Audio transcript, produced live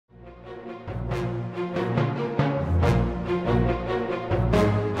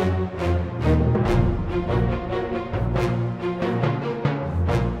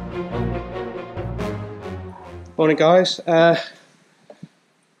Morning guys,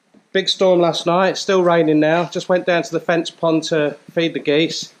 big storm last night, still raining now. Just went down to the fence pond to feed the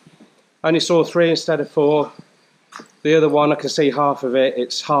geese. Only saw 3 instead of 4. The other one I can see half of it,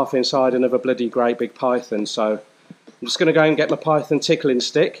 it's half inside another bloody great big python. So I'm just going to go and get my python tickling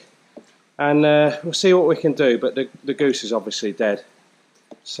stick and we'll see what we can do, but the goose is obviously dead.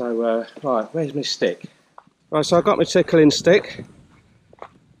 So right, where's my stick? Right, so I got my tickling stick.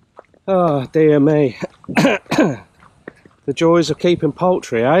 Oh dear me. The joys of keeping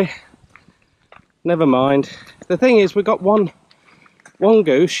poultry, eh? Never mind. The thing is, we've got one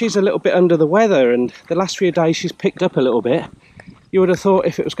goose. She's a little bit under the weather, and the last few days she's picked up a little bit. You would have thought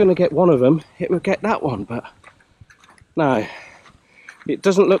if it was going to get one of them, it would get that one, but no. It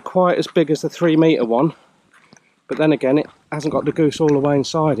doesn't look quite as big as the 3-metre one, but then again, it hasn't got the goose all the way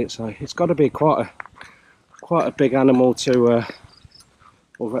inside it, so it's got to be quite a big animal to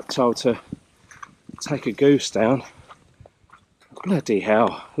or reptile to take a goose down. Bloody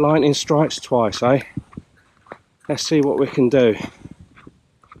hell, lightning strikes twice, eh? Let's see what we can do.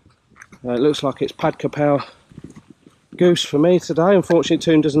 It looks like it's pad kapow goose for me today. Unfortunately,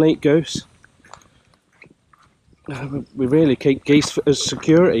 Toon doesn't eat goose. We really keep geese as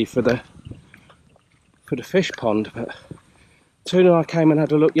security for the fish pond, but Toon and I came and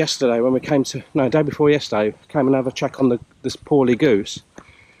had a look yesterday when we came to, no, day before yesterday, came and have a check on this poorly goose.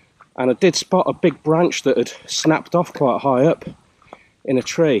 And I did spot a big branch that had snapped off quite high up in a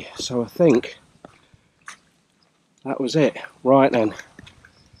tree, so I think that was it. Right then,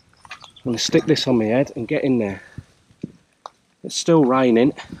 I'm going to stick this on my head and get in there. It's still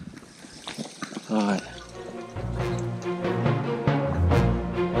raining. Right.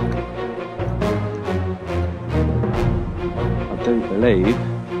 I do believe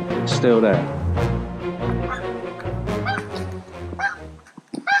it's still there.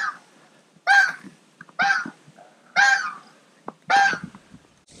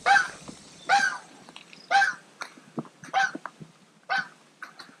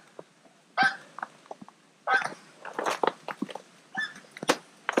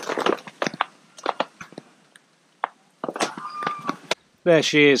 There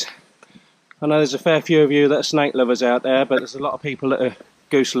she is. I know there's a fair few of you that are snake lovers out there, but there's a lot of people that are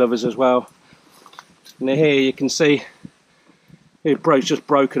goose lovers as well. And here you can see it's just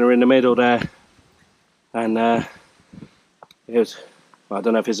broken her in the middle there. And it was, I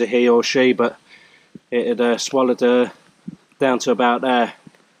don't know if it's a he or she, but it had swallowed her down to about there.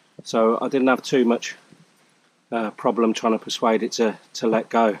 So I didn't have too much problem trying to persuade it to let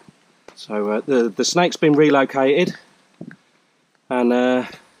go. So the snake's been relocated. And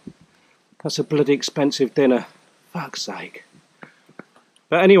that's a bloody expensive dinner, fuck's sake.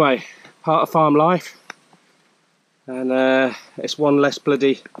 But anyway, part of farm life, and it's one less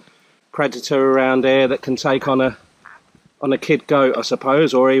bloody predator around here that can take on a kid goat, I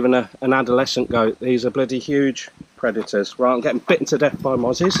suppose, or even an adolescent goat. These are bloody huge predators. Right, I'm getting bitten to death by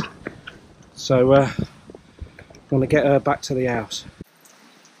mozzies, so I'm going to get her back to the house.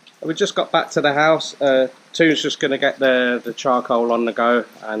 We just got back to the house. Toon's just going to get the charcoal on the go,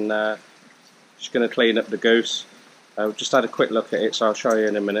 and she's going to clean up the goose. We just had a quick look at it, so I'll show you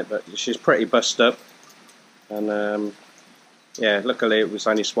in a minute, but she's pretty bust up. And yeah, luckily it was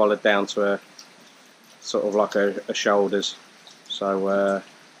only swallowed down to her, sort of like her shoulders. So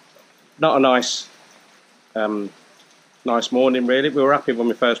not a nice morning really. We were happy when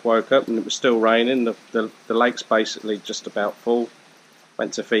we first woke up and it was still raining. The lake's basically just about full.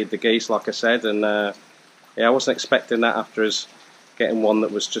 Went to feed the geese, like I said, and yeah, I wasn't expecting that after us getting one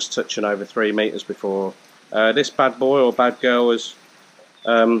that was just touching over 3 meters before. This bad boy or bad girl was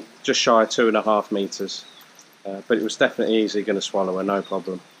just shy of 2.5 meters, but it was definitely easy going to swallow her, no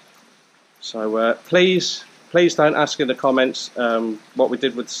problem. So please don't ask in the comments what we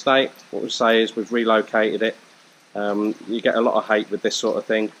did with the snake. What we say is we've relocated it. You get a lot of hate with this sort of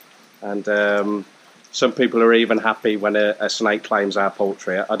thing, and some people are even happy when a snake claims our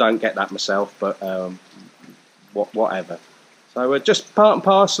poultry. I don't get that myself, but whatever. So we're just part and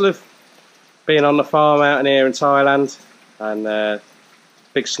parcel of being on the farm out in here in Thailand, and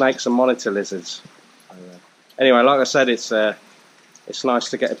big snakes and monitor lizards. Anyway, like I said, it's nice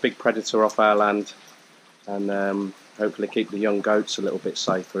to get a big predator off our land, and hopefully keep the young goats a little bit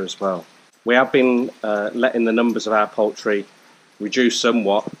safer as well. We have been letting the numbers of our poultry reduce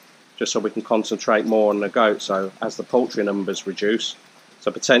somewhat, just so we can concentrate more on the goat. So as the poultry numbers reduce,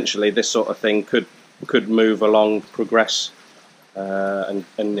 so potentially this sort of thing could move along, progress, and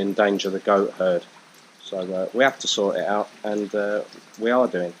endanger the goat herd. So we have to sort it out, and we are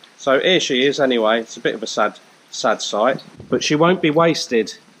doing. So here she is anyway. It's a bit of a sad sight, but she won't be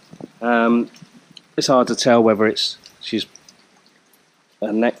wasted. As It's hard to tell whether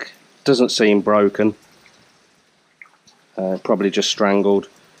her neck doesn't seem broken, probably just strangled,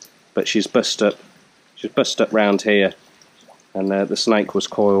 but she's bust up round here, and the snake was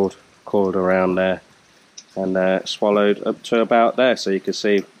coiled around there, and swallowed up to about there, so you can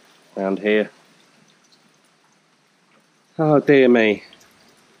see around here. Oh dear me,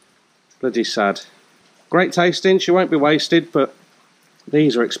 bloody sad. Great tasting, she won't be wasted, but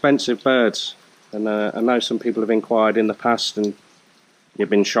these are expensive birds, and I know some people have inquired in the past, and you've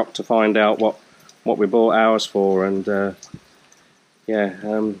been shocked to find out what we bought ours for. And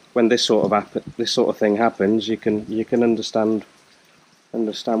when this sort of thing happens, you can understand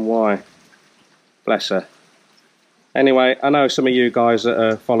why. Bless her. Anyway, I know some of you guys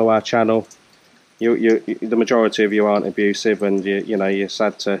that follow our channel, the majority of you aren't abusive, and you're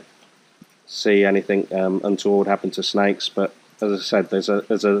sad to see anything untoward happen to snakes. But as I said, there's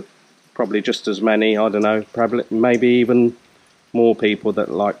probably just as many, I don't know, probably maybe even more people that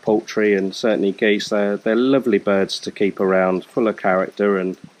like poultry, and certainly geese. They're lovely birds to keep around, full of character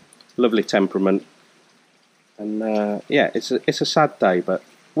and lovely temperament. And yeah, it's a sad day, but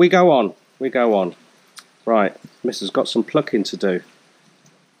we go on. Right, Missus got some plucking to do.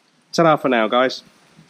 Ta-ra for now, guys.